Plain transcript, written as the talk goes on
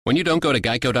When you don't go to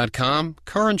Geico.com,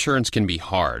 car insurance can be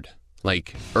hard.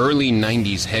 Like early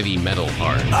 90s heavy metal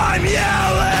hard. I'm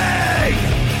yelling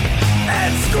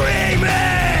and screaming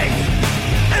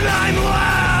and I'm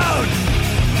loud.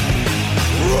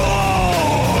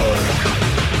 Roar!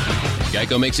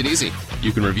 Geico makes it easy.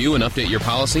 You can review and update your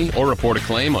policy or report a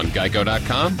claim on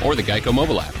Geico.com or the Geico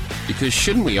mobile app. Because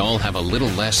shouldn't we all have a little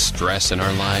less stress in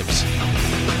our lives?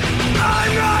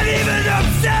 I'm not even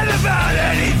upset about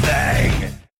anything!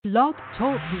 Blog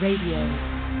Talk Radio.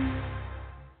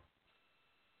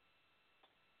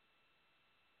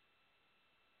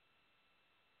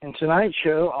 In tonight's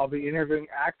show, I'll be interviewing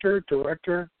actor,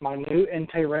 director Manu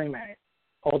Intiraymi.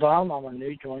 Hold on, while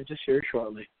Manu joins us here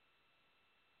shortly.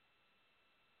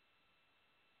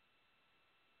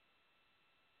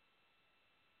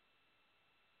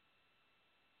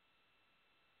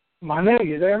 Manu,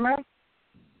 you there, man?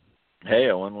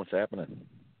 Hey, Owen, what's happening?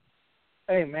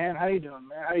 Hey, man, how you doing,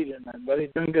 man? How you doing, man,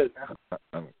 buddy? Doing good,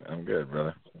 man. I'm good,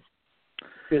 brother.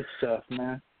 Good stuff,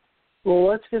 man. Well,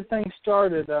 let's get things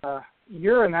started.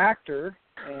 You're an actor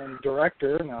and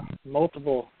director and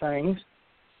multiple things.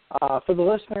 For the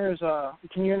listeners,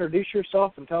 can you introduce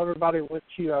yourself and tell everybody what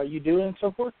you do and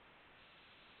so forth?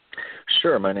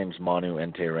 Sure. My name's Manu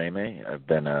Intiraymi. I've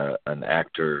been an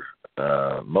actor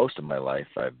most of my life.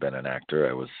 I've been an actor.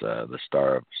 I was the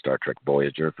star of Star Trek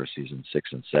Voyager for season 6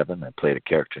 and 7. I played a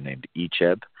character named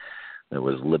Icheb that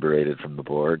was liberated from the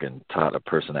Borg and taught a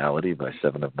personality by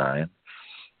Seven of Nine.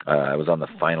 I was on the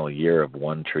final year of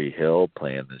One Tree Hill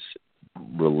playing this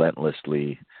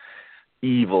relentlessly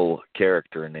evil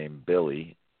character named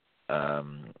Billy.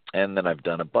 And then I've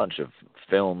done a bunch of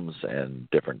films and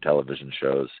different television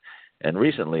shows. And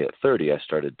recently, at 30, I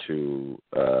started to,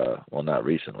 well, not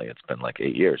recently, it's been like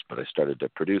 8 years, but I started to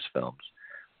produce films.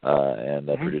 And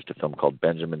I produced a film called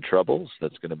Benjamin Troubles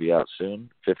that's going to be out soon,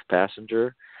 Fifth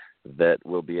Passenger, that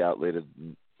will be out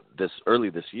early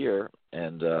this year.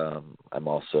 And I'm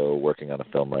also working on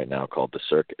a film right now called The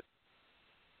Circuit.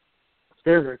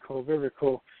 Very, very cool, very, very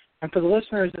cool. And for the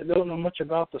listeners that don't know much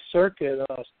about The Circuit,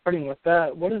 starting with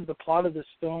that, what is the plot of this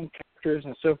film, characters,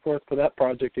 and so forth for that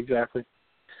project exactly?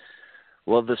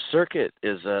 Well, The Circuit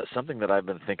is something that I've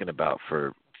been thinking about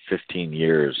for 15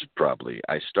 years probably.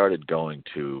 I started going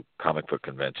to comic book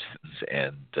conventions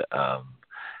and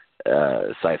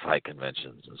sci-fi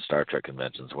conventions and Star Trek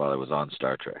conventions while I was on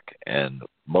Star Trek. And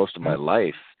most of my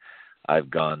life, I've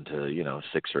gone to,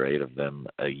 6 or 8 of them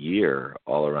a year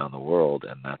all around the world,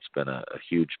 and that's been a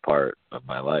huge part of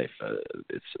my life.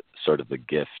 It's sort of the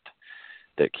gift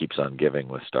that keeps on giving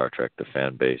with Star Trek. The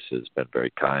fan base has been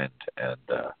very kind and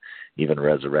even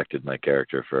resurrected my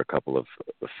character for a couple of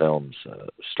films,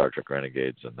 Star Trek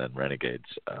Renegades and then Renegades.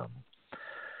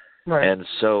 Right. And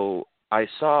so I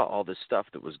saw all this stuff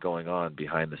that was going on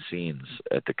behind the scenes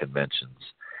at the conventions,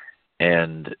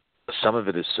 and some of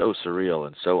it is so surreal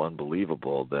and so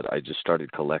unbelievable that I just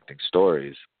started collecting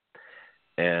stories.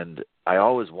 And I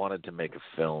always wanted to make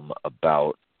a film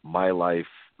about my life,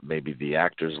 maybe the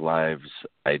actors' lives.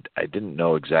 I didn't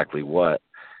know exactly what,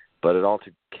 but it all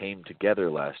came together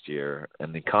last year.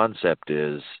 And the concept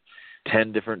is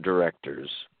 10 different directors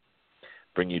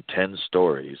bring you 10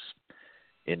 stories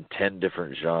in 10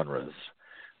 different genres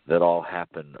that all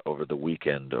happen over the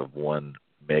weekend of one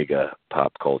mega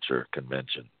pop culture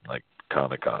convention, like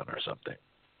Comic-Con or something.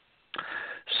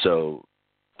 So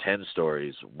 10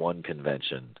 stories, one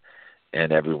convention,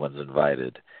 and everyone's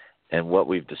invited. And what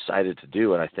we've decided to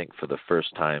do, and I think for the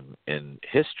first time in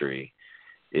history,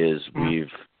 is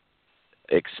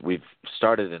we've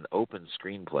started an open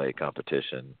screenplay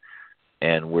competition,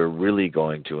 and we're really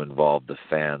going to involve the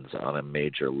fans on a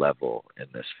major level in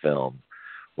this film,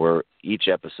 where each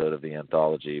episode of the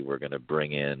anthology we're going to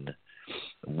bring in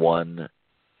one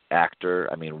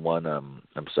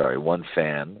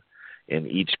fan in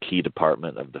each key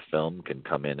department of the film can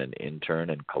come in and intern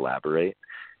and collaborate.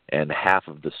 And half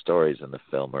of the stories in the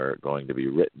film are going to be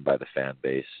written by the fan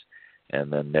base,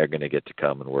 and then they're going to get to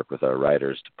come and work with our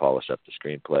writers to polish up the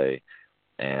screenplay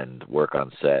and work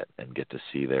on set and get to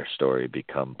see their story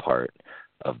become part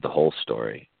of the whole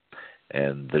story.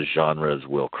 And the genres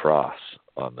will cross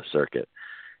on The Circuit.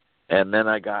 And then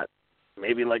I got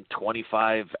maybe like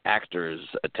 25 actors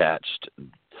attached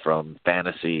from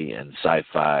fantasy and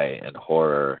sci-fi and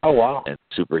horror. Oh, wow. And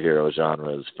superhero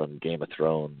genres, from Game of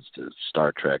Thrones to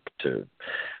Star Trek to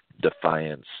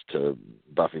Defiance to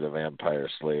Buffy the Vampire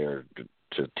Slayer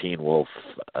to Teen Wolf,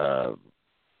 and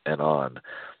on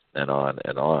and on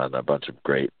and on. A bunch of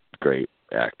great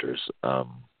actors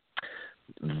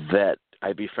that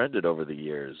I befriended over the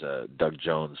years. Doug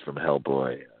Jones from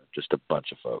Hellboy, just a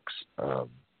bunch of folks.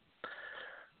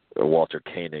 Walter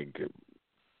Koenig,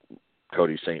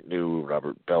 Cody St. New,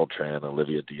 Robert Beltran,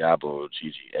 Olivia Diabo,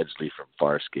 Gigi Edgley from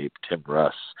Farscape, Tim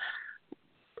Russ,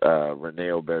 Renee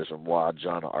Auberjonois,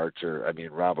 John Archer,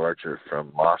 Rob Archer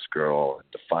from Lost Girl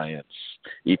and Defiance,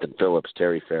 Ethan Phillips,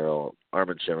 Terry Farrell,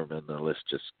 Armin Shimmerman, the list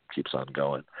just keeps on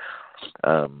going.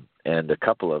 And a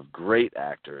couple of great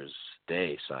actors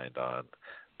they signed on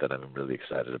that I'm really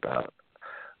excited about.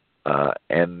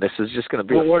 And this is just going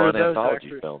to be a fun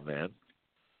anthology film, man.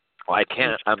 Well, I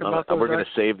can't. We're going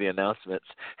to save the announcements.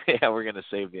 Yeah, we're going to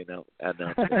save the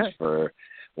announcements for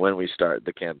when we start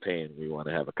the campaign. We want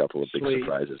to have a couple of big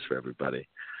surprises for everybody.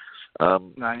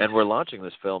 Nice. And we're launching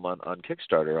this film on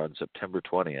Kickstarter on September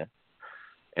 20th.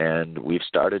 And we've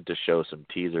started to show some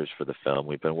teasers for the film.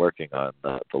 We've been working on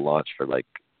the launch for like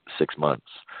 6 months.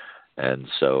 And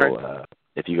so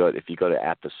if you go to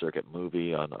At the Circuit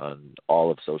Movie on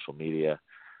all of social media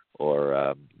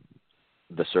or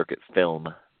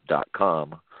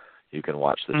thecircuitfilm.com, you can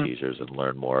watch the teasers and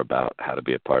learn more about how to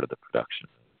be a part of the production,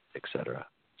 etc.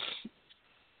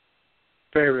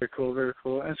 Very, very cool, very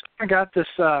cool. And so I got this,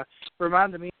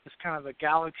 reminded me of this kind of a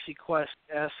Galaxy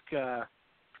Quest-esque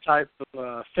type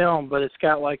of film, but it's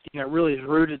got really is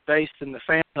rooted based in the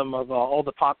fandom of all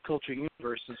the pop culture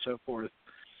universe and so forth.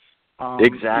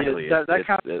 Exactly.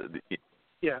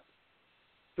 Yeah.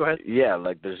 Go ahead. Yeah,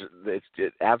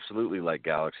 it's absolutely like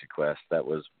Galaxy Quest. That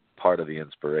was part of the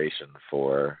inspiration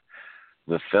for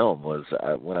the film. Was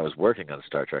when I was working on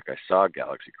Star Trek, I saw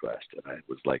Galaxy Quest, and I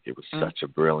was like, it was such a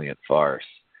brilliant farce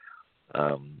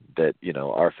that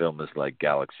our film is like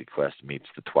Galaxy Quest meets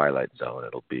the Twilight Zone.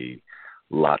 It'll be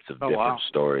lots of different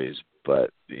stories, but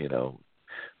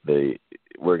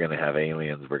we're going to have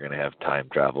aliens, we're going to have time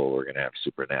travel, we're going to have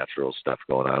supernatural stuff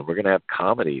going on, we're going to have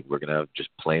comedy, we're going to have just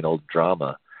plain old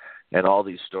drama, and all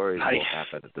these stories will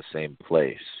happen at the same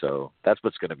place. So that's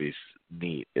what's going to be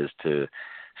neat, is to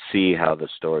see how the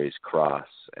stories cross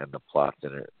and the plots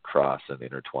cross and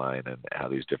intertwine, and how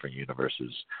these different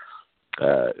universes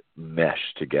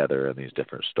mesh together and these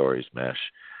different stories mesh.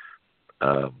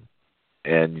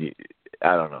 And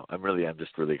I don't know. I'm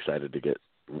just really excited to get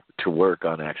to work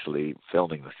on actually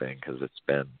filming the thing, because it's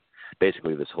been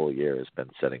basically this whole year has been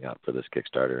setting up for this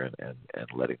Kickstarter and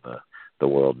letting the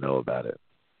world know about it.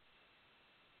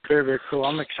 Very, very cool.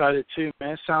 I'm excited too,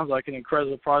 man. It sounds like an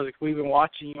incredible project. We've been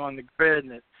watching you on the grid,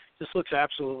 and it just looks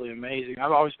absolutely amazing.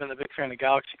 I've always been a big fan of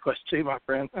Galaxy Quest too, my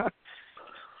friend. Dude,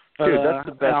 that's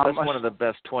the best. That's one of the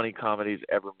best 20 comedies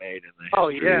ever made in the history. Oh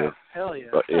yeah, hell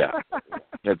yeah. Yeah,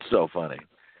 it's so funny.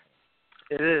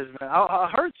 It is, man. I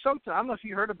heard something. I don't know if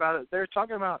you heard about it. They're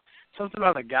talking about something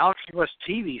about the Galaxy Quest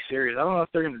TV series. I don't know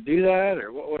if they're going to do that,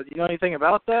 or what. You know anything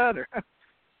about that? Or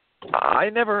I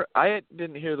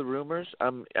didn't hear the rumors.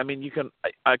 I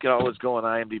can always go on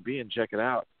IMDb and check it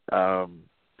out.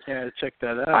 Yeah, check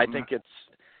that out. I think it's,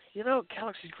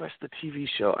 Galaxy Quest, the TV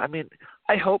show.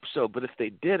 I hope so, but if they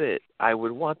did it, I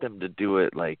would want them to do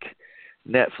it like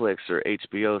Netflix or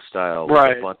HBO style with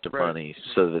a bunch of money,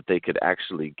 so that they could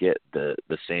actually get the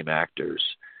same actors,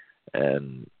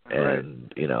 and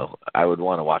I would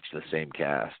want to watch the same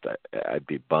cast. I'd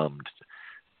be bummed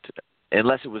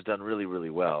unless it was done really, really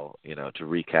well. To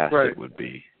recast it would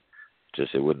be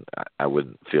just, I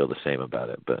wouldn't feel the same about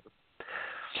it. But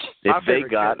if they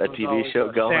got a TV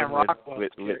show going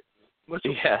with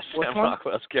Sam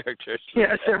Rockwell's characters.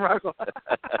 Yeah, Sam Rockwell.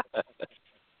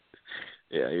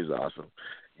 Yeah, he's awesome.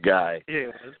 Guy.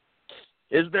 Yeah.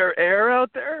 Is there air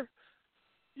out there?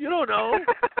 You don't know.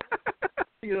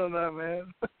 You don't know,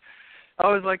 man. I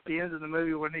always like the end of the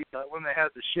movie when they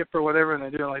had the ship or whatever, and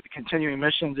they're doing like the continuing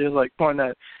missions. They're like pointing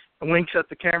that winks at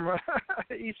the camera.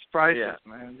 He's priceless,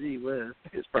 man. Gee whiz,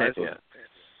 he's priceless. Yeah.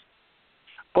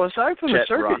 Well, aside from the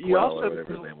circuit, Rockwell, you also or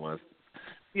whatever his name was.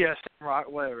 Yeah, Sam Rock,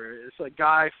 whatever. It's like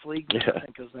Guy Fleegman, I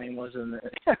think his name was in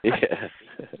there. Yeah.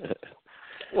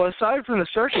 Well, aside from the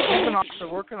circuit, you've been also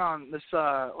working on this,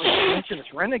 like you mentioned,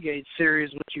 this Renegade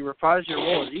series, which you reprise your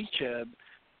role as Icheb.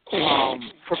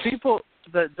 For people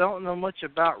that don't know much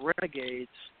about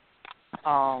Renegades,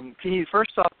 can you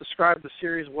first off describe the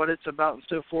series, what it's about, and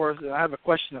so forth? And I have a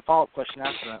follow-up question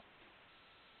after that.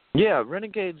 Yeah,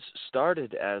 Renegades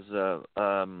started as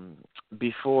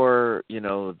before,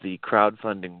 the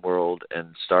crowdfunding world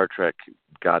and Star Trek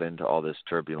got into all this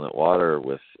turbulent water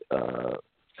with,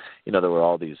 there were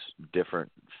all these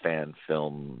different fan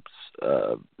films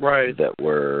that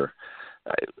were,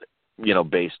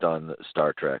 based on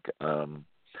Star Trek.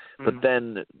 But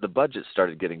then the budget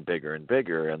started getting bigger and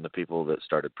bigger, and the people that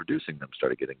started producing them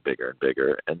started getting bigger and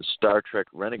bigger. And Star Trek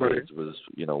Renegades was,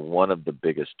 one of the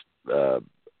biggest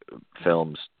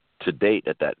films to date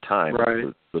at that time,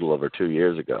 a little over 2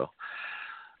 years ago.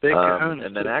 Big kahunas,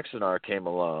 and then Axanar came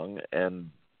along, and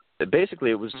basically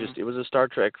it was just it was a Star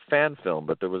Trek fan film,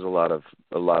 but there was a lot of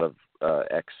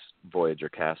ex-Voyager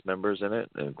cast members in it,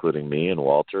 including me and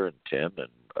Walter and Tim and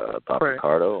Bob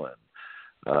Picardo,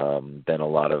 and then a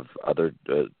lot of other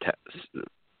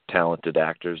talented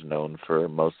actors known for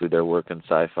mostly their work in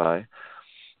sci-fi.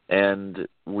 And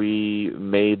we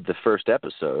made the first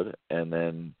episode, and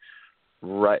then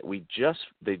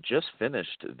they just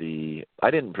finished the.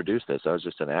 I didn't produce this; I was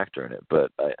just an actor in it,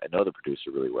 but I know the producer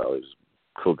really well. He's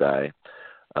a cool guy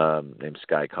named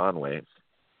Sky Conway,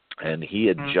 and he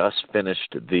had just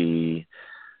finished the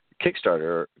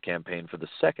Kickstarter campaign for the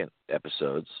second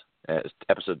episodes,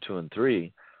 episode 2 and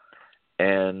 3,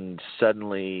 and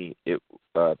suddenly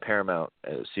Paramount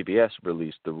CBS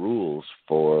released the rules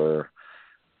for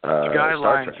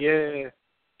guidelines.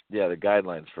 Yeah, the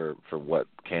guidelines for what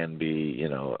can be,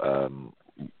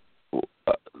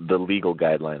 the legal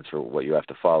guidelines for what you have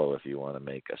to follow if you want to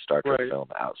make a Star Trek film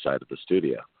outside of the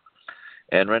studio.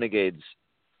 And Renegades,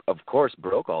 of course,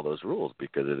 broke all those rules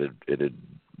because it had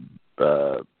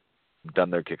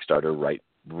done their Kickstarter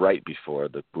right before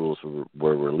the rules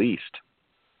were released.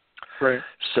 Right.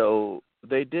 So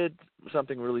they did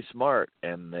something really smart,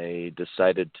 and they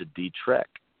decided to de-Trek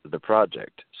the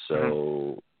project.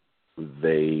 So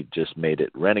they just made it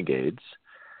Renegades,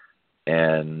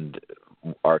 and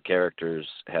our characters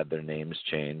had their names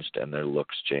changed and their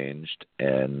looks changed,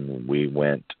 and we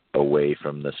went away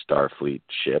from the Starfleet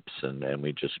ships, and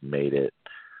we just made it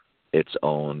its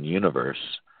own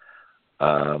universe.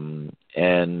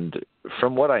 And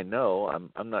from what I know,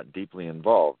 I'm not deeply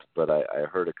involved, but I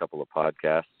heard a couple of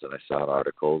podcasts and I saw an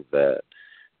article that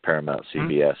Paramount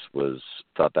CBS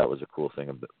thought that was a cool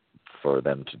thing for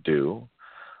them to do,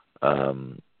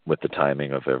 with the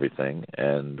timing of everything.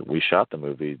 And we shot the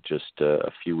movie just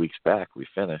a few weeks back. We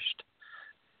finished,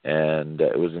 and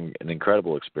it was an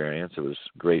incredible experience. It was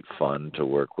great fun to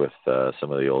work with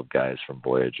some of the old guys from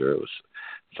Voyager. It was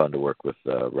fun to work with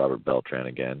Robert Beltran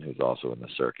again, who's also in the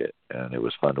circuit, and it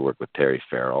was fun to work with Terry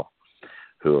Farrell,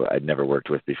 who I'd never worked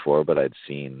with before, but I'd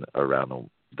seen around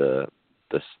the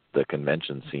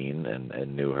convention scene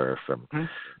and knew her from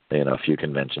a few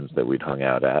conventions that we'd hung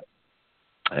out at.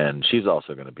 And she's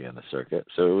also going to be in the circuit.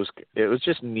 So it was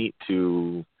just neat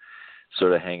to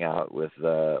sort of hang out with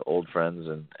old friends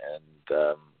and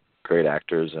great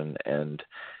actors. And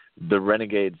the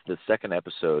Renegades, the second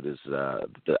episode is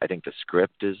I think the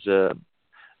script is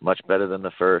much better than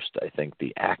the first. I think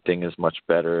the acting is much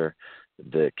better.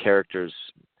 The characters,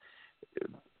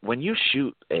 when you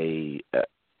shoot a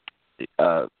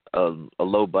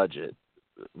low budget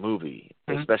movie,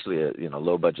 especially a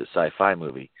low budget sci-fi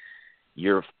movie,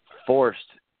 you're forced,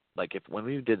 like when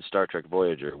we did Star Trek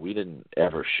Voyager, we didn't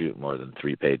ever shoot more than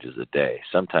 3 pages a day,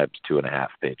 sometimes 2.5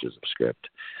 pages of script,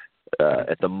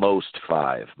 at the most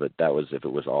 5, but that was if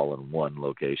it was all in one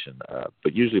location,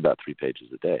 but usually about 3 pages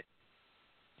a day.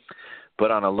 But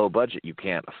on a low budget, you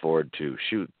can't afford to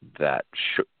shoot that,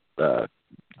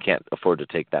 can't afford to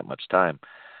take that much time.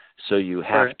 So you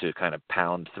have to kind of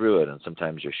pound through it, and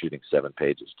sometimes you're shooting 7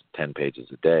 pages to 10 pages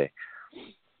a day.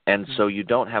 And so you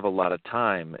don't have a lot of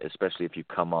time, especially if you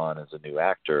come on as a new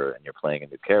actor and you're playing a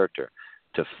new character,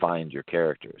 to find your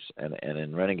characters. And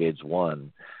in Renegades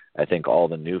 1, I think all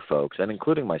the new folks, and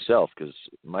including myself, because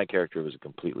my character was a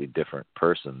completely different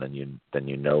person than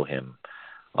you know him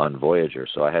on Voyager,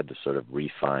 so I had to sort of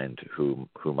re-find who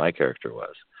my character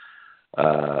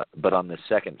was. But on the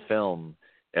second film,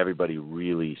 everybody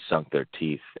really sunk their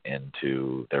teeth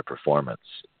into their performance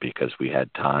because we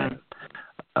had time.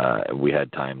 We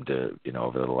had time to,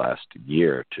 over the last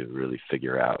year to really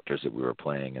figure out characters that we were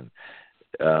playing. And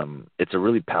it's a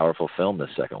really powerful film, this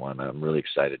second one. I'm really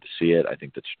excited to see it. I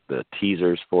think the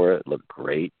teasers for it look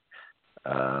great.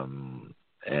 And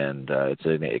it's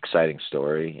an exciting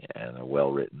story and a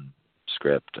well-written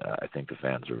script. I think the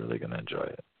fans are really going to enjoy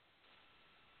it.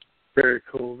 Very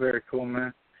cool,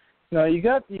 man. Now, we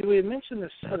had mentioned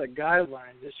this set of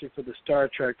guidelines issued for the Star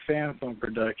Trek fan film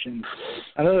production.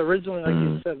 I know that originally, like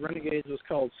you said, Renegades was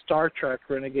called Star Trek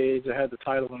Renegades. It had the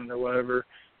title in it or whatever.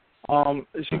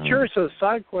 If you're curious, as a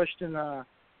side question, how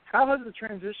has the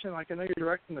transition, like I know you're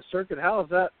directing the circuit, how has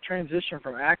that transition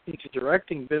from acting to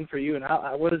directing been for you, and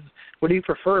what do you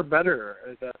prefer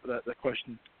better? That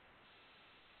question.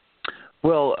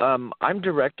 Well, I'm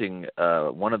directing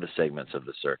one of the segments of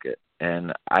the circuit,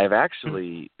 and I've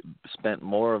actually spent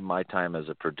more of my time as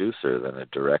a producer than a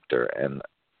director, and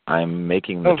I'm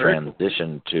making the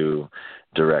transition to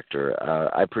director.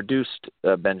 I produced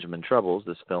Benjamin Troubles,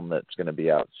 this film that's going to be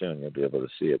out soon. You'll be able to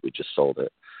see it. We just sold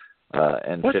it.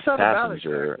 And What's Fifth that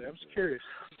Passenger. About exactly? I'm just curious.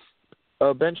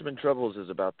 Benjamin Troubles is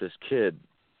about this kid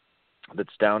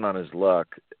that's down on his luck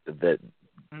that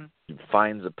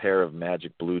finds a pair of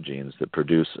magic blue jeans that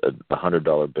produce a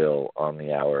 $100 bill on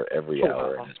the hour every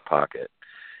hour in his pocket.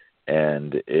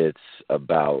 And it's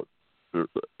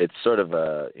sort of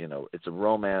it's a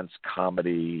romance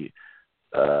comedy.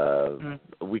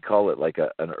 We call it like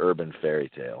an urban fairy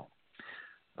tale.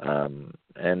 And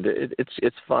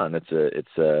it's fun.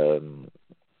 It's a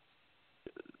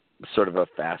sort of a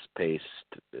fast-paced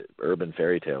urban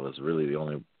fairy tale is really the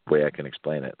only way I can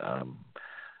explain it,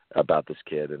 about this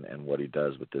kid and what he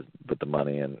does with the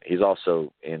money. And he's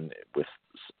also in with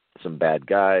some bad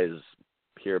guys,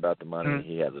 hear about the money.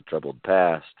 He has a troubled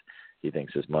past. He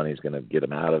thinks his money's going to get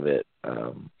him out of it.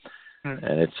 And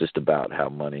it's just about how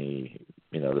money,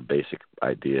 the basic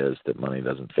idea is that money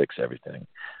doesn't fix everything.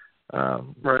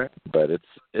 Right. But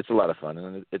it's a lot of fun,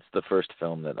 and it's the first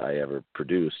film that I ever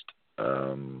produced,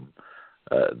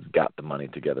 got the money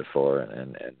together for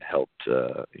and helped,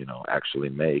 actually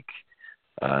make,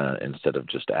 instead of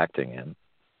just acting in.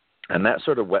 And that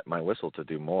sort of wet my whistle to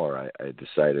do more. I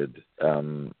decided,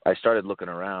 I started looking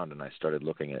around, and I started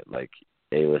looking at like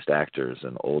A-list actors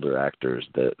and older actors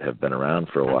that have been around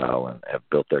for a while and have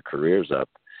built their careers up.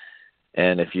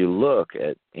 And if you look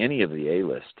at any of the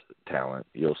A-list talent,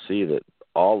 you'll see that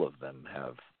all of them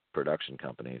have production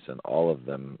companies, and all of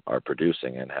them are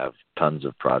producing and have tons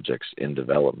of projects in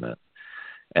development.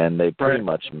 And they pretty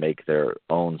much make their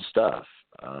own stuff.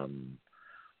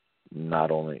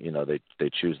 Not only, they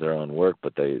choose their own work,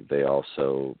 but they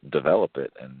also develop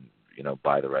it and,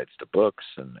 buy the rights to books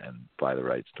and buy the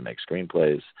rights to make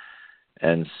screenplays.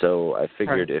 And so I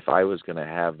figured if I was going to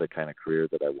have the kind of career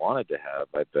that I wanted to have,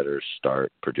 I'd better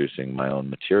start producing my own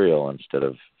material instead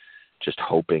of just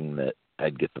hoping that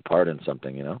I'd get the part in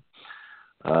something,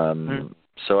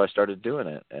 So I started doing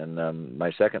it. And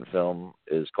my second film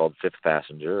is called Fifth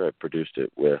Passenger. I produced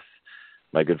it with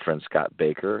my good friend Scott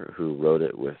Baker, who wrote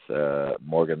it with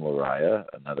Morgan Lariah,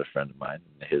 another friend of mine,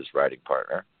 his writing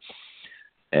partner.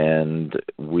 And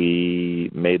we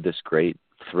made this great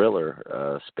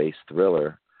thriller, space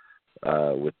thriller,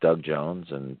 with Doug Jones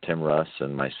and Tim Russ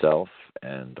and myself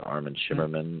and Armin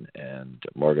Shimmerman and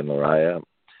Morgan Lariah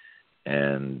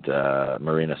and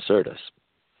Marina Sirtis,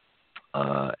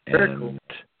 and cool.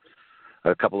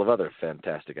 A couple of other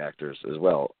fantastic actors as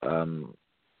well.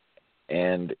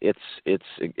 And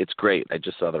it's great. I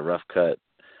just saw the rough cut.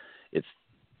 It's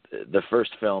the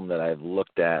first film that I've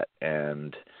looked at,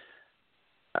 and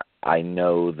I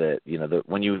know that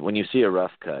when you see a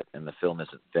rough cut and the film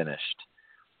isn't finished,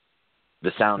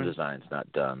 the sound design's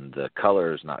not done, the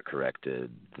color is not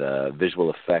corrected, the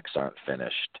visual effects aren't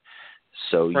finished.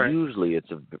 So usually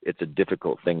it's a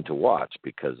difficult thing to watch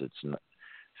because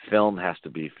film has to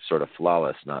be sort of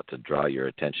flawless, not to draw your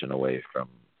attention away from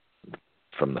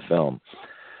the film.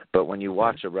 But when you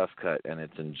watch a rough cut and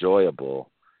it's enjoyable,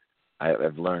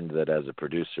 I've learned that as a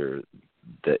producer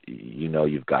that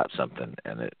you've got something,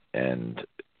 and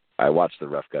I watched the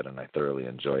rough cut and I thoroughly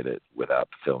enjoyed it without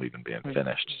the film even being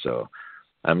finished. So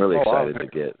I'm really excited to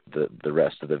get the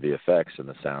rest of the VFX and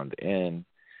the sound in,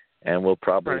 and we'll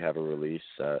probably have a release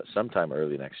sometime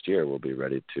early next year. We'll be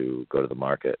ready to go to the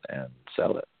market and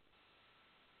sell it.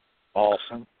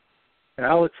 Awesome. And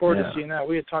I look forward to seeing that.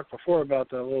 We had talked before about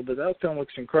that a little bit. That film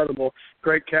looks incredible.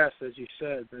 Great cast, as you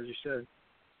said.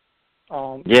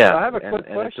 Yeah, I have a quick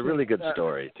question. It's a really good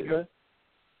story, too.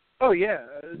 Oh, yeah.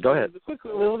 Go ahead. A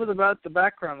little bit about the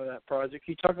background of that project.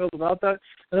 Can you talk a little about that?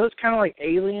 I know it's kind of like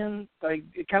Alien, kind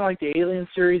of like the Alien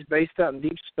series based out in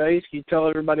deep space. Can you tell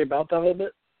everybody about that a little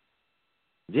bit?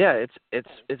 Yeah,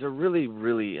 it's a really,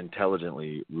 really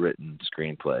intelligently written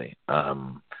screenplay.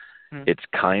 It's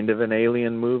kind of an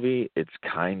alien movie. It's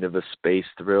kind of a space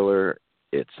thriller.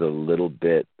 It's a little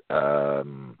bit,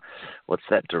 what's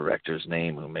that director's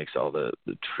name who makes all the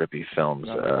trippy films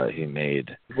he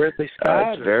made? Ridley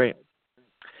Scott?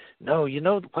 No,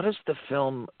 what is the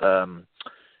film?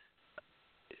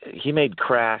 He made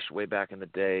Crash way back in the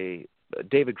day.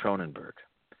 David Cronenberg.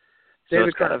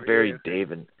 It's got a very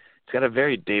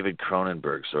David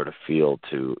Cronenberg sort of feel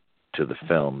to the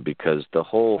film, because the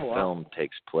whole film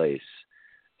takes place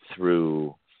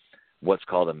through what's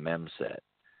called a memset.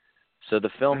 So the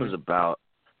film is about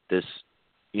this,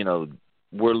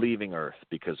 we're leaving Earth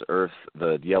because Earth,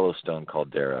 the Yellowstone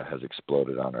caldera has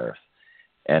exploded on Earth,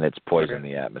 and it's poisoned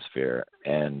the atmosphere.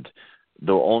 And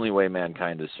the only way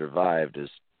mankind has survived is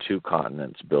two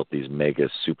continents built these mega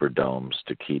super domes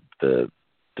to keep to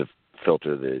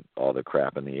filter all the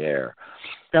crap in the air.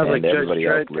 Sounds like everybody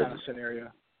Judge else Dredd kind of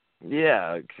scenario.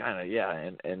 Yeah, kind of, yeah.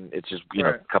 And it's just,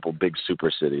 a couple big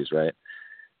super cities, right?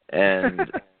 And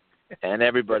and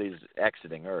everybody's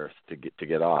exiting Earth to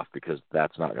get off because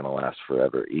that's not going to last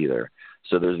forever either.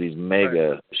 So there's these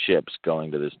mega ships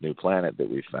going to this new planet that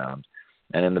we found.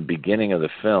 And in the beginning of the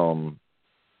film,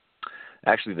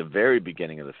 actually the very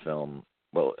beginning of the film,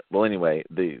 well anyway,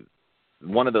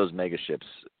 one of those mega ships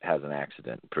has an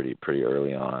accident pretty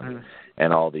early on,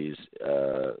 and all these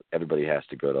everybody has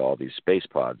to go to all these space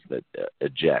pods that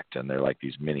eject, and they're like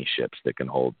these mini ships that can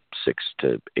hold 6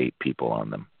 to 8 people on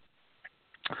them.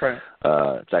 Right.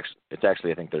 It's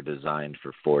actually I think they're designed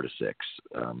for 4 to 6,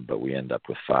 but we end up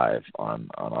with 5 on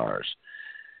ours.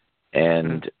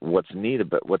 And what's neat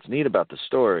about the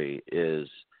story is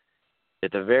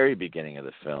at the very beginning of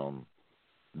the film,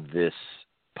 this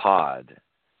pod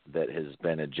that has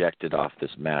been ejected off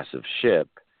this massive ship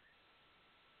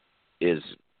is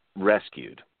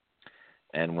rescued.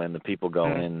 And when the people go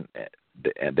in,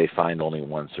 they find only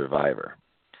one survivor.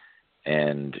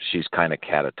 And she's kind of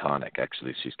catatonic.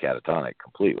 Actually, she's catatonic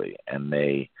completely. And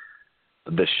the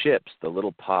ships, the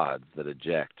little pods that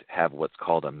eject, have what's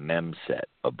called a memset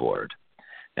aboard.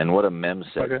 And what a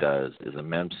memset does is a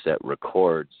memset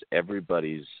records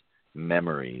everybody's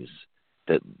memories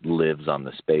that lives on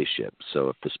the spaceship. So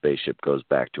if the spaceship goes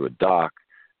back to a dock,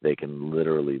 they can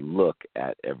literally look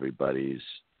at everybody's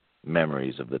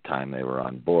memories of the time they were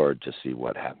on board to see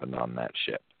what happened on that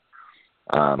ship.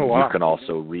 You can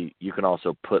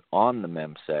also put on the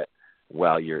memset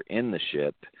while you're in the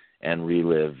ship and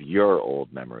relive your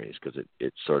old memories, because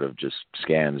it sort of just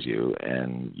scans you,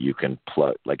 and you can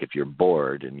plug, like if you're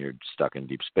bored and you're stuck in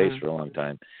deep space for a long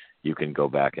time, you can go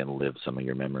back and live some of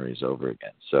your memories over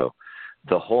again. So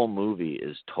the whole movie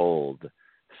is told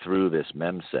through this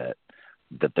memset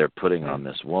that they're putting on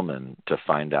this woman to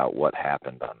find out what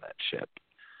happened on that ship.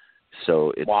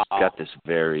 So it's got this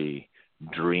very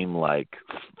dreamlike,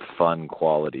 fun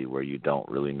quality where you don't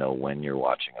really know when you're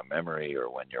watching a memory or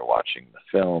when you're watching the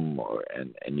film,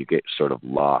 and you get sort of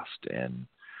lost in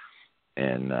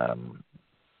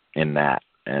that,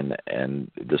 and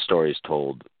the story is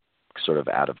told sort of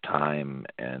out of time,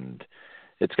 and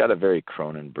it's got a very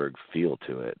Cronenberg feel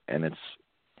to it, and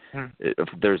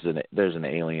there's an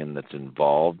alien that's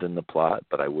involved in the plot,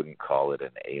 but I wouldn't call it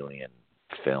an alien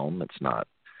film. It's not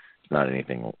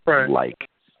anything like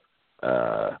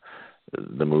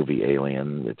the movie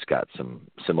Alien. It's got some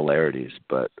similarities,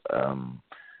 but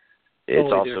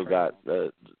it's also got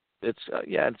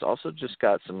it's also just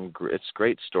got it's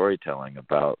great storytelling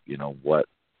about what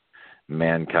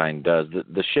mankind does.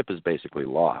 The ship is basically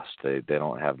lost. They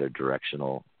don't have their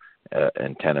directional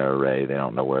antenna array. They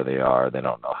don't know where they are. They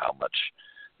don't know how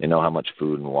much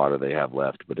food and water they have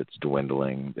left, but it's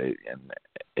dwindling. And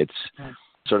it's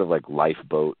sort of like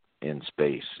Lifeboat in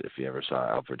space, if you ever saw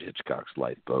Alfred Hitchcock's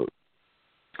Lifeboat,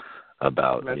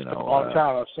 about that's a long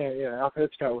time I've seen it. Yeah, Alfred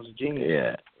Hitchcock was a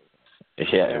genius.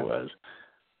 It was.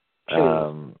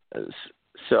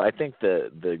 So I think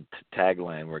the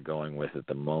tagline we're going with at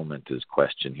the moment is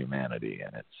 "Question Humanity,"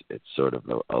 and it's sort of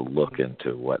a look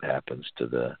into what happens to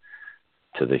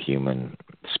the human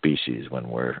species when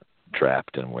we're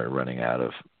trapped and we're running out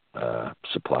of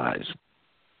supplies.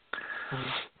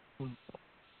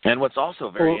 And what's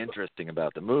also very interesting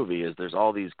about the movie is there's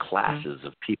all these classes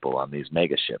of people on these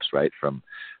mega ships, right? From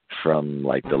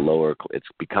like the lower, it's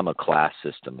become a class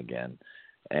system again.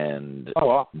 And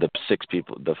the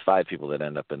 5 people that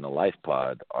end up in the life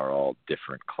pod are all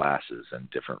different classes and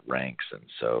different ranks. And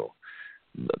so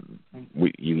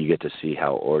you get to see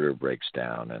how order breaks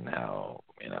down and how,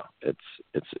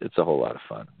 it's a whole lot of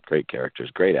fun. Great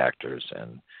characters, great actors,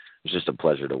 and it was just a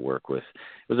pleasure to work with.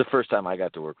 It was the first time I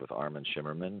got to work with Armin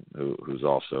Shimmerman, who's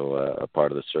also a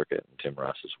part of the circuit, and Tim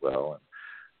Russ as well.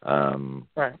 And,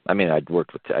 I mean, I'd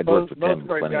worked with Tim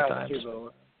plenty of times.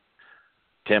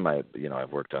 Tim,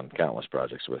 I've worked on countless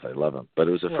projects with. I love him, but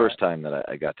it was the first time that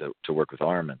I got to work with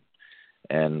Armin,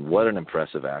 and what an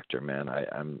impressive actor, man!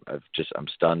 I'm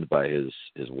stunned by his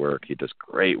work. He does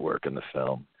great work in the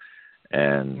film,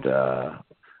 and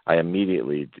I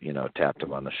immediately tapped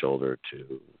him on the shoulder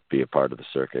to be a part of the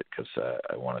circuit because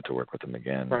I wanted to work with him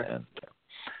again, and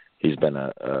he's been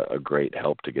a great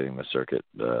help to getting the circuit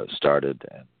started,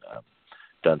 and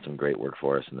done some great work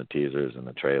for us in the teasers and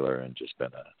the trailer, and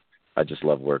I just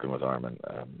love working with Armin.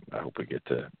 I hope we get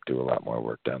to do a lot more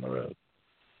work down the road.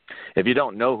 If you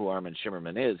don't know who Armin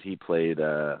Shimmerman is, he played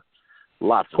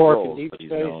lots of roles, but he's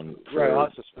known for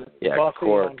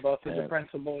Buffy the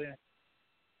Principal.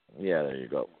 Yeah, there you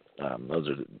go. Those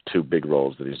are the 2 big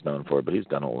roles that he's known for, but he's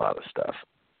done a lot of stuff.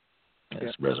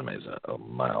 His resume is a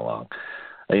mile long.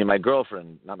 I mean, my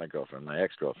ex-girlfriend,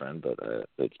 but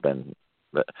it's been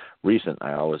recent.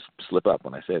 I always slip up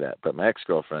when I say that, but my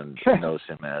ex-girlfriend knows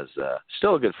him as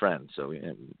still a good friend, so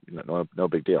no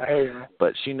big deal.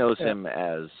 But she knows him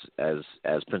as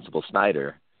Principal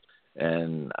Snyder,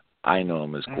 and I know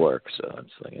him as Quark. So it's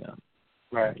like,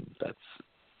 right. That's.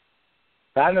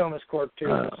 I know him as Quark too.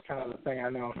 That's kind of the thing I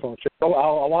know him from. I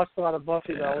watched a lot of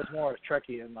Buffy, but I was more a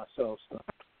Trekkie myself. So.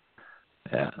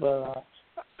 Yeah. But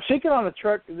speaking on the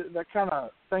Trek, that kind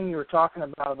of thing you were talking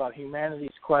about humanity's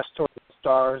quest toward the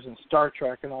stars and Star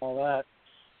Trek and all that,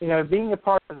 being a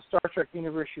part of the Star Trek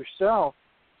universe yourself,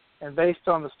 and based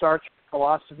on the Star Trek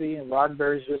philosophy and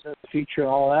Roddenberry's vision of the future and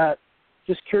all that,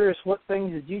 just curious, what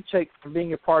things did you take from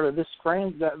being a part of this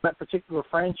that particular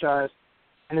franchise?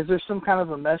 And is there some kind of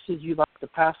a message you'd like to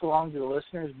pass along to the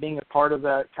listeners, being a part of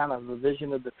that kind of the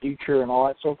vision of the future and all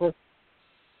that so forth?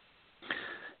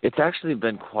 It's actually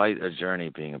been quite a journey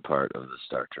being a part of the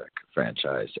Star Trek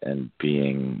franchise and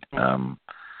being, so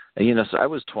I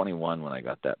was 21 when I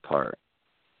got that part.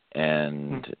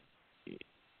 And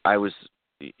I was,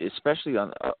 especially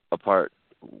on a part,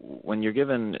 when you're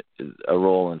given a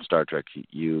role in Star Trek,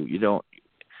 you don't,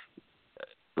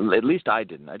 at least I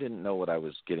didn't know what I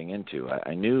was getting into.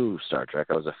 I knew Star Trek.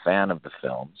 I was a fan of the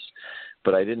films,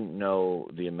 but I didn't know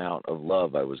the amount of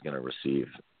love I was going to receive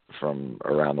from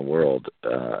around the world.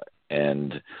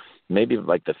 And maybe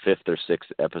like the 5th or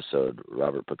 6th episode,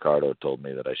 Robert Picardo told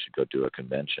me that I should go do a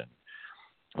convention.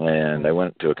 And I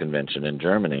went to a convention in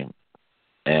Germany,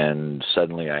 and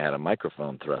suddenly I had a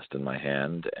microphone thrust in my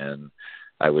hand, and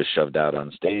I was shoved out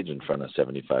on stage in front of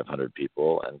 7,500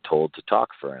 people and told to talk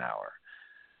for an hour.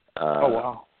 Oh,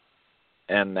 wow.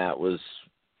 And that was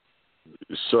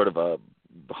sort of a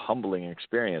humbling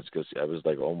experience, because I was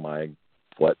like, oh my,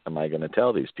 what am I going to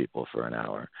tell these people for an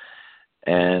hour?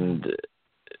 And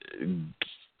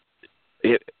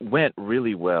it went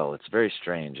really well. It's very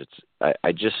strange.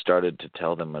 I just started to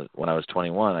tell them when I was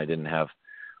 21. I didn't have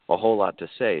a whole lot to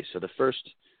say. So the first,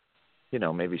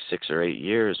 maybe 6 or 8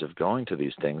 years of going to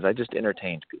these things, I just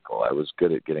entertained people. I was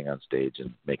good at getting on stage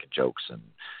and making jokes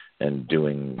and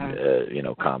doing,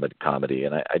 comedy.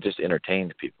 And I just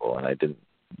entertained people, and I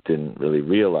didn't really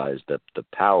realize that the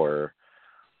power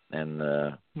and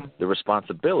the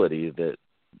responsibility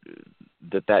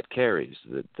that carries,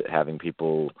 that having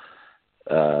people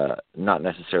not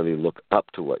necessarily look up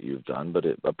to what you've done, but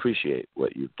appreciate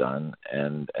what you've done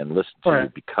and listen to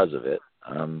you because of it.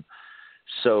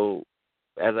 So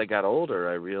as I got older,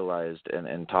 I realized,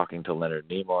 and talking to Leonard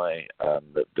Nimoy,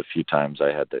 the few times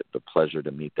I had the pleasure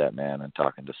to meet that man, and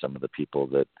talking to some of the people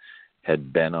that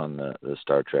had been on the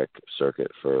Star Trek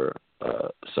circuit for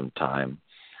some time,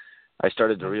 I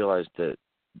started to realize that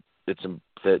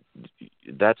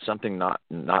that's something not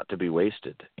to be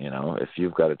wasted. If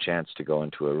you've got a chance to go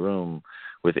into a room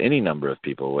with any number of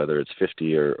people, whether it's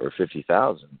 50 or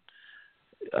 50,000,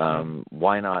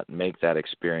 why not make that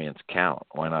experience count?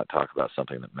 Why not talk about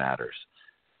something that matters?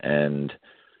 And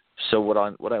so what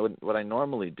I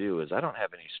normally do is, I don't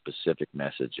have any specific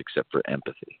message except for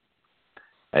empathy.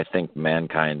 I think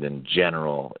mankind in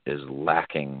general is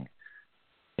lacking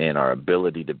in our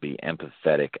ability to be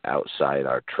empathetic outside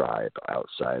our tribe,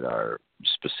 outside our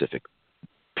specific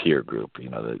peer group,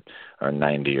 that are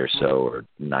 90 or so, or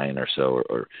 9 or so,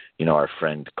 or our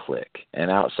friend clique. And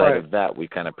outside of that, we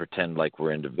kind of pretend like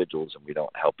we're individuals, and we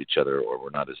don't help each other, or we're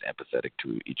not as empathetic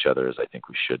to each other as I think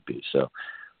we should be. So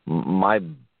my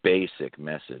basic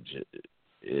message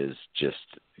is just,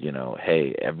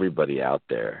 hey, everybody out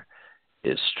there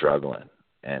is struggling,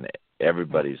 and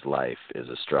everybody's life is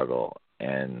a struggle.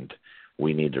 And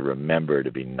we need to remember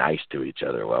to be nice to each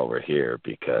other while we're here,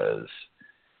 because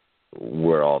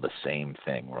we're all the same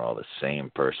thing. We're all the same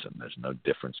person. There's no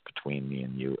difference between me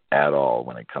and you at all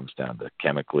when it comes down to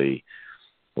chemically.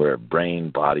 We're brain,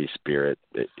 body, spirit,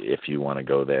 if you want to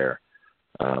go there.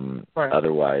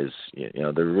 Otherwise,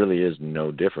 there really is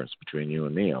no difference between you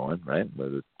and me, Owen, right?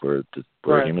 We're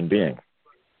a human being.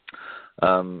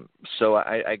 So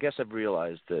I guess I've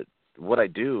realized that what I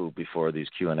do before these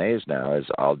Q&As now is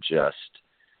I'll just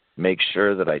make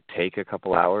sure that I take a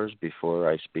couple hours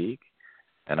before I speak,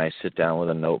 and I sit down with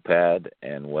a notepad,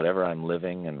 and whatever I'm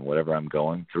living and whatever I'm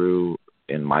going through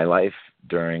in my life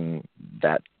during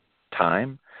that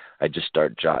time, I just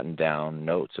start jotting down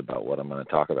notes about what I'm going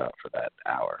to talk about for that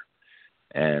hour.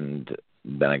 And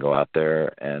then I go out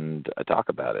there and I talk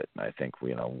about it. And I think,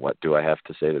 what do I have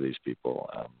to say to these people?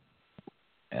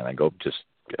 And I go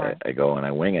I go and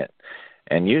I wing it.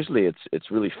 And usually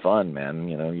it's really fun, man.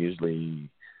 Usually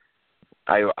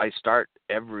I start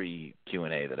every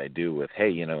Q&A that I do with, hey,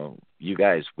 you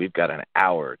guys, we've got an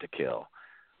hour to kill.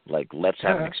 Like, let's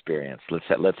have an experience.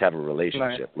 Let's have a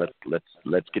relationship. Right.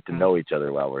 Let's get to know each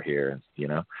other while we're here. You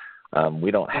know,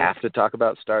 we don't have to talk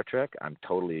about Star Trek. I'm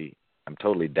totally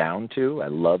down to. I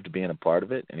loved being a part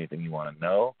of it. Anything you want to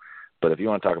know. But if you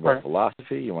want to talk about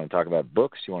philosophy, you want to talk about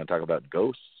books, you want to talk about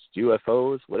ghosts,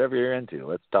 UFOs, whatever you're into,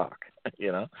 let's talk.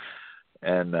 You know,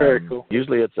 and very cool.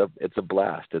 Usually it's a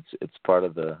blast. It's part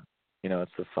of the, you know,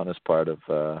 it's the funnest part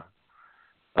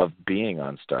of being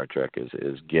on Star Trek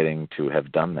is getting to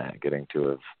have done that, getting to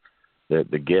have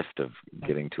the gift of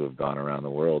getting to have gone around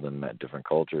the world and met different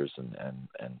cultures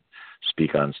and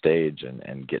speak on stage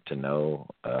and get to know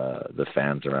the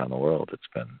fans around the world. It's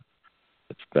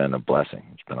been a blessing.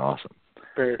 It's been awesome.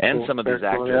 Very and cool. Some of these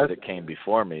Very actors cool, that came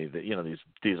before me, that, you know,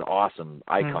 these awesome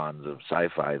icons of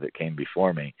sci-fi that came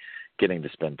before me, getting to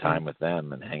spend time with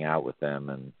them and hang out with them.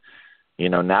 And, you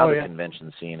know, now the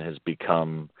convention scene has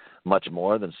become much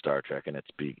more than Star Trek, and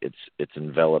it's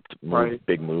enveloped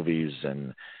big movies,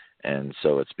 and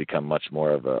so it's become much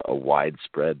more of a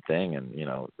widespread thing. And, you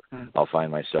know, I'll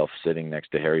find myself sitting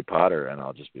next to Harry Potter, and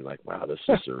I'll just be like, wow, this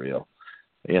is surreal.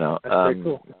 You know, very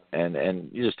cool. and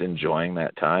you're just enjoying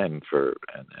that time for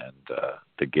and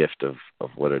the gift of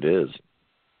what it is.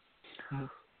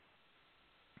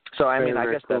 So I mean,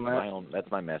 I guess that's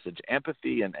my message: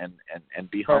 empathy and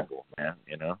be humble, man.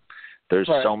 You know, there's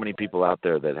so many people out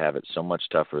there that have it so much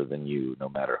tougher than you. No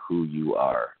matter who you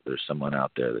are, there's someone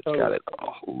out there that's got it a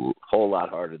whole lot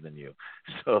harder than you.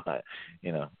 So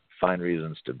you know, find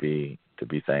reasons to be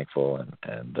thankful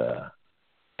and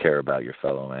care about your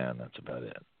fellow man. That's about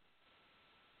it.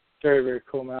 Very, very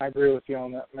cool, man. I agree with you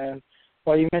on that, man.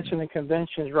 While you mentioned the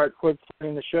conventions, right quick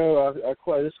in the show,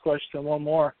 this question, one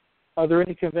more. Are there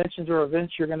any conventions or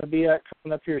events you're going to be at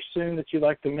coming up here soon that you'd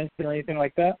like to mention or anything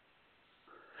like that?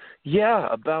 Yeah,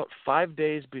 about 5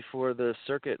 days before the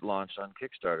circuit launch on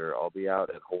Kickstarter, I'll be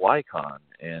out at HawaiiCon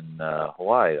in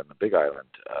Hawaii on the Big Island.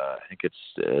 I think it's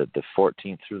the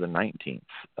 14th through the 19th.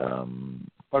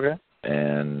 Okay.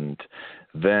 And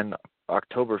then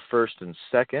October 1st and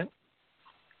 2nd,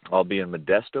 I'll be in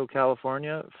Modesto,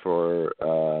 California for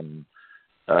an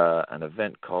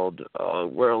event called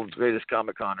World's Greatest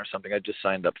Comic-Con or something. I just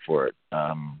signed up for it.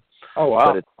 Oh,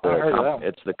 wow. But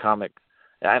it's the comic.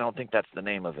 I don't think that's the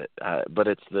name of it, but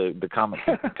it's the comic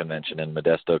convention in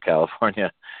Modesto,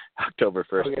 California, October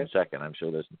 1st and 2nd. I'm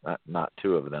sure there's not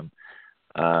two of them.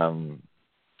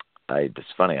 It's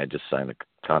funny, I just signed a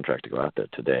contract to go out there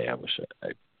today. I wish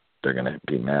they're going to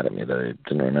be mad at me that I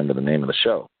didn't remember the name of the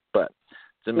show, but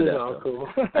it's in Modesto. Cool.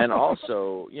 And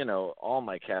also, you know, all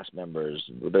my cast members,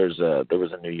 there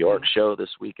was a New York show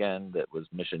this weekend that was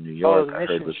Mission New York. I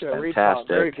heard it was fantastic.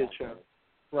 Very good show.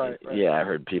 Right. Yeah, I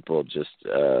heard people just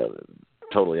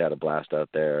totally had a blast out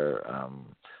there.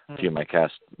 A few of my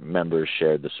cast members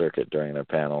shared the circuit during their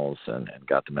panels and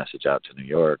got the message out to New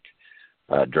York.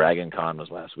 Dragon Con was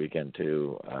last weekend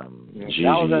too. Gigi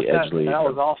Edgley. That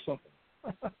was awesome.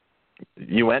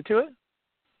 You went to it?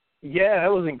 Yeah, it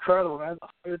was incredible, man.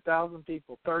 100,000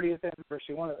 people, 30th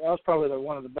anniversary. That was probably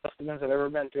one of the best events I've ever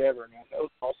been to ever, man. That was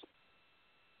awesome.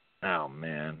 Oh,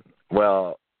 man.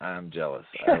 Well, I'm jealous.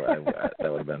 That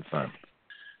would have been fun.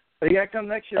 But you got to come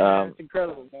next year, man. It's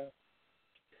incredible, man.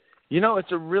 You know,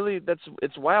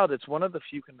 it's wild. It's one of the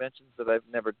few conventions that I've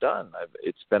never done.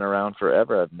 It's been around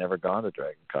forever. I've never gone to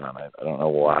Dragon Con. I don't know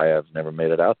why I've never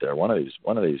made it out there. One of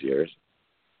these years.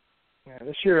 Yeah,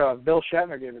 this year Bill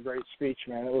Shatner gave a great speech,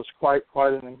 man. It was quite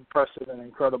an impressive and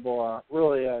incredible,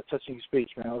 really touching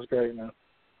speech, man. It was great, man.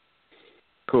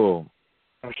 Cool.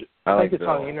 I think it's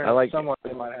on the internet. Somewhere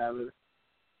they might have it.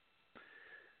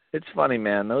 It's funny,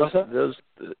 man.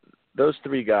 Those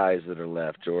three guys that are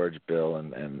left, George, Bill,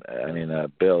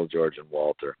 Bill, George, and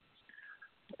Walter.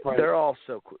 Right. They're all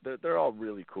so cool. They're all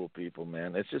really cool people,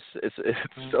 man. It's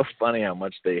so funny how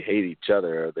much they hate each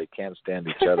other or they can't stand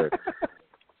each other.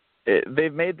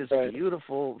 They've made this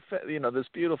beautiful, this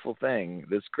beautiful thing,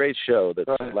 this great show that's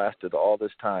lasted all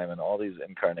this time and all these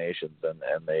incarnations,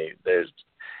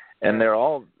 and they're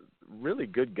all really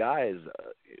good guys.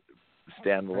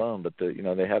 Stand alone, but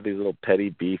they have these little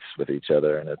petty beefs with each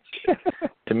other, and it's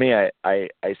to me, I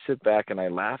sit back and I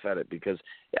laugh at it because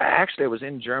actually I was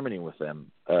in Germany with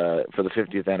them for the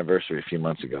 50th anniversary a few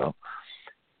months ago,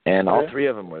 and all three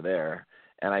of them were there,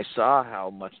 and I saw how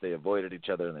much they avoided each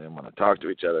other and they didn't want to talk to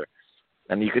each other,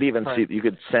 and you could even you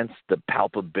could sense the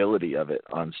palpability of it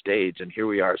on stage, and here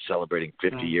we are celebrating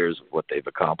 50 years of what they've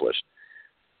accomplished.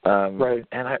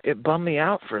 And it bummed me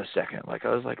out for a second. Like,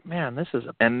 I was like, man, this is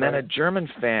and then a German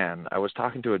fan, I was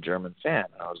talking to a German fan,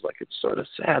 and I was like, it's sort of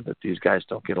sad that these guys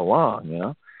don't get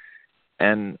along,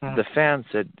 And the fan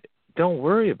said, don't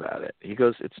worry about it. He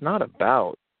goes, it's not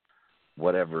about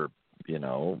whatever,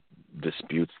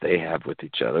 disputes they have with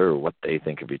each other or what they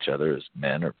think of each other as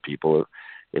men or people.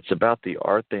 It's about the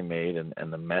art they made and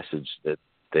the message that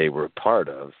they were a part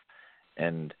of.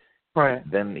 And right.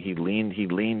 then he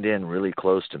leaned in really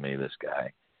close to me, this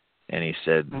guy, and he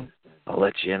said, I'll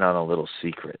let you in on a little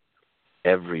secret.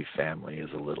 Every family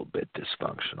is a little bit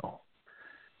dysfunctional.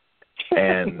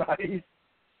 And nice.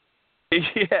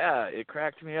 yeah, it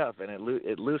cracked me up, and it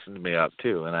loosened me up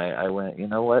too. And I went, you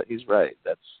know what? He's right.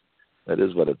 That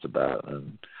is what it's about.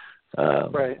 And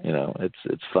right.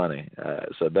 It's funny.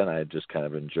 So then I just kind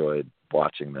of enjoyed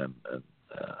watching them, and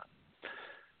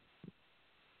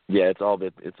yeah, it's all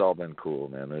been cool,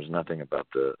 man. There's nothing about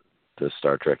the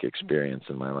Star Trek experience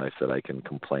in my life that I can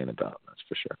complain about. That's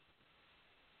for sure.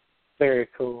 Very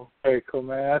cool,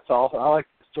 man. That's awesome. I like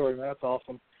the story, man. That's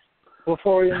awesome.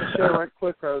 Before we end the show, right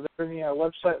quick, are there any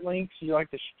website links you'd like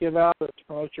to give out to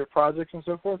promote your projects and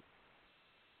so forth?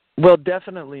 Well,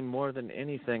 definitely more than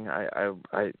anything, I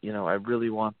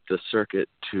really want the circuit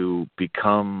to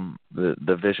become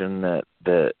the vision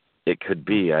that it could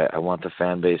be. I want the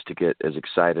fan base to get as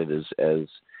excited as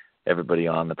everybody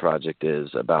on the project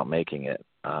is about making it.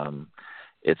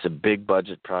 It's a big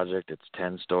budget project. It's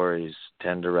 10 stories,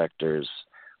 10 directors.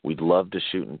 We'd love to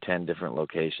shoot in 10 different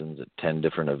locations at 10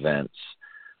 different events.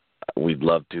 We'd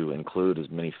love to include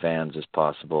as many fans as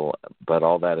possible, but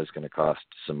all that is going to cost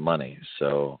some money.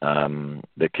 So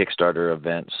the Kickstarter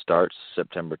event starts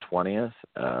September 20th.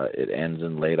 It ends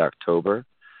in late October.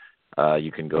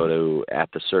 You can go to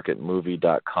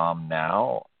atthecircuitmovie.com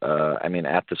now.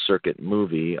 At the Circuit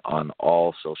Movie on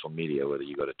all social media, whether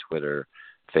you go to Twitter,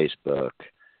 Facebook,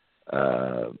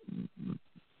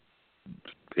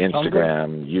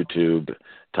 Instagram, YouTube,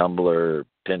 Tumblr,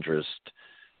 Pinterest,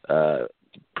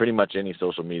 pretty much any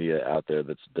social media out there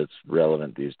that's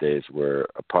relevant these days we're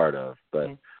a part of.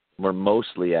 But we're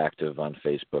mostly active on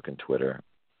Facebook and Twitter.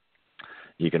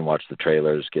 You can watch the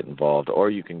trailers, get involved, or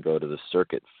you can go to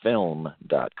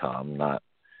thecircuitfilm.com. Not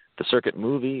the Circuit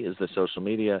Movie is the social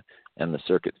media, and the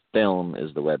Circuit Film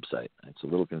is the website. It's a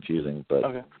little confusing,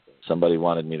 but somebody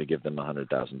wanted me to give them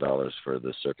 $100,000 for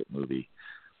the Circuit Movie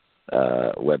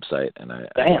website, and I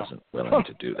wasn't willing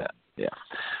to do that. Yeah.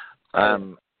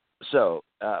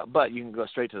 But you can go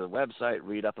straight to the website,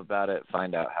 read up about it,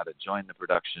 find out how to join the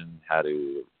production, how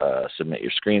to submit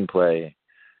your screenplay.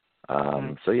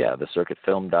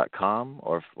 thecircuitfilm.com,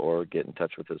 or get in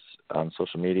touch with us on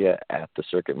social media at The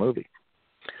Circuit Movie.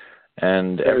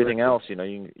 And everything else,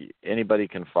 anybody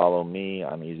can follow me.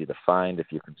 I'm easy to find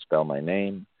if you can spell my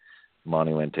name,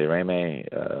 Monuente Reme.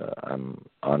 I'm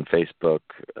on Facebook.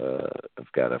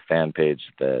 I've got a fan page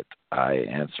that I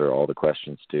answer all the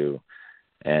questions to.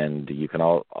 And you can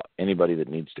anybody that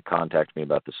needs to contact me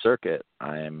about the circuit,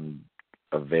 I am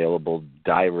available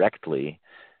directly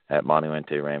at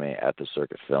monuentereme at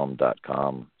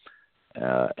thecircuitfilm.com.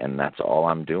 And that's all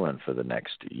I'm doing for the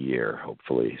next year,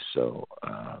 hopefully. So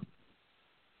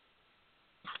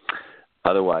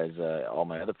otherwise, all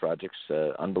my other projects,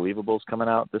 Unbelievable's coming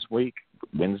out this week,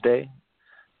 Wednesday.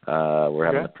 We're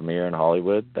having a premiere in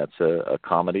Hollywood. That's a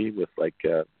comedy with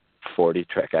 40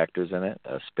 Trek actors in it,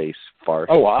 a space farce.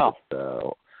 Oh, wow. It's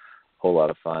a whole lot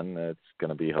of fun. It's going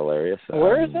to be hilarious.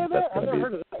 Where is that? I've never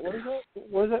heard of that.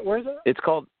 Where is it?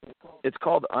 It's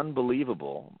called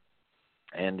Unbelievable,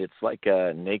 and it's like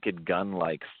a Naked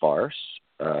Gun-like farce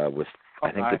with,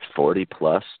 I think it's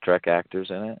 40-plus Trek actors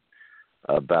in it,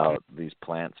 about these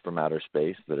plants from outer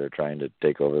space that are trying to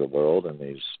take over the world, and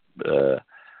these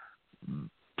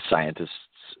scientists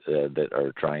that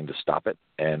are trying to stop it.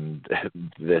 And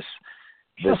this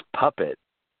puppet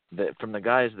from the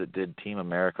guys that did Team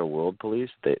America World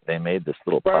Police, they made this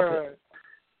little puppet. Right.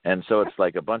 And so it's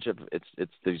like a bunch of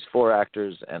it's these 4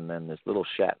 actors and then this little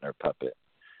Shatner puppet.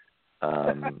 This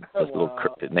little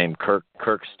named Kirk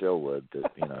Stillwood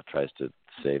that tries to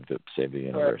save the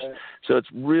universe. Right. So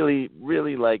it's really,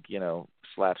 really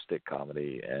slapstick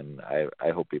comedy, and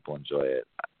I hope people enjoy it.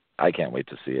 I can't wait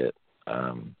to see it.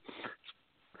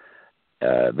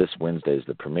 This Wednesday is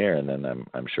the premiere, and then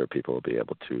I'm sure people will be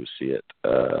able to see it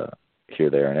here,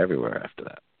 there, and everywhere after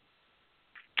that.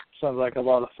 Sounds like a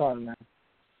lot of fun, man.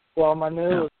 Well, Manu,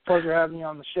 it was a pleasure having you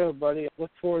on the show, buddy. I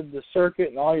look forward to the circuit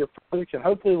and all your projects, and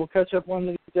hopefully we'll catch up one of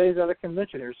these days at a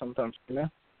convention here sometime,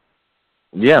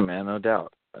 Yeah, man, no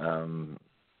doubt.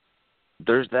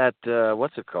 There's that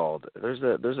what's it called? There's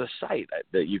a site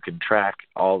that you can track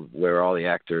where all the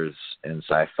actors in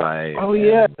sci-fi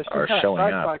are showing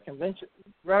sci-fi up. Convention.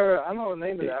 Right, I know the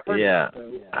name of that. Yeah,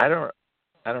 I don't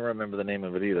remember the name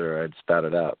of it either. I'd spout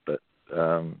it out, but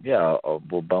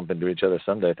we'll bump into each other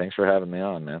someday. Thanks for having me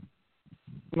on, man.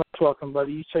 Most welcome,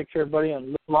 buddy. You take care, buddy, and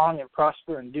live long and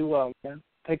prosper and do well, man.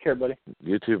 Take care, buddy.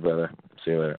 You too, brother.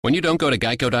 See you later. When you don't go to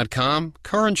Geico.com,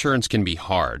 car insurance can be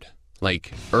hard.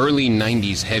 Like early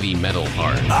 90s heavy metal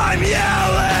hard. I'm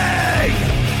yelling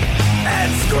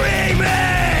and screaming,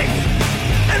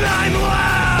 and I'm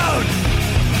loud.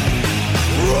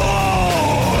 Roar!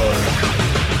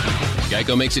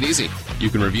 Geico makes it easy. You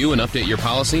can review and update your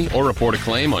policy or report a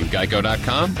claim on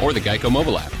Geico.com or the Geico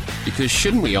mobile app. Because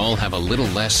shouldn't we all have a little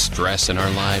less stress in our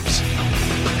lives?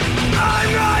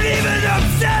 I'm not even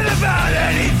upset about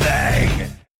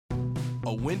anything.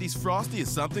 A Wendy's Frosty is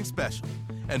something special.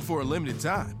 And for a limited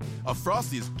time, a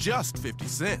Frosty is just 50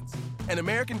 cents. An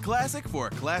American classic for a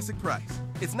classic price.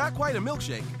 It's not quite a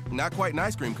milkshake, not quite an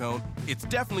ice cream cone. It's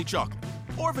definitely chocolate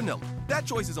or vanilla. That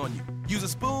choice is on you. Use a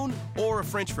spoon or a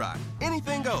French fry.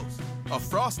 Anything goes. A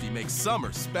Frosty makes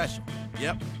summer special.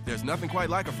 Yep, there's nothing quite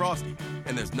like a Frosty.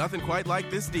 And there's nothing quite like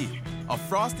this deal. A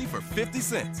Frosty for 50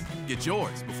 cents. Get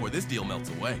yours before this deal melts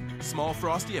away. Small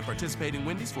Frosty at participating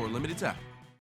Wendy's for a limited time.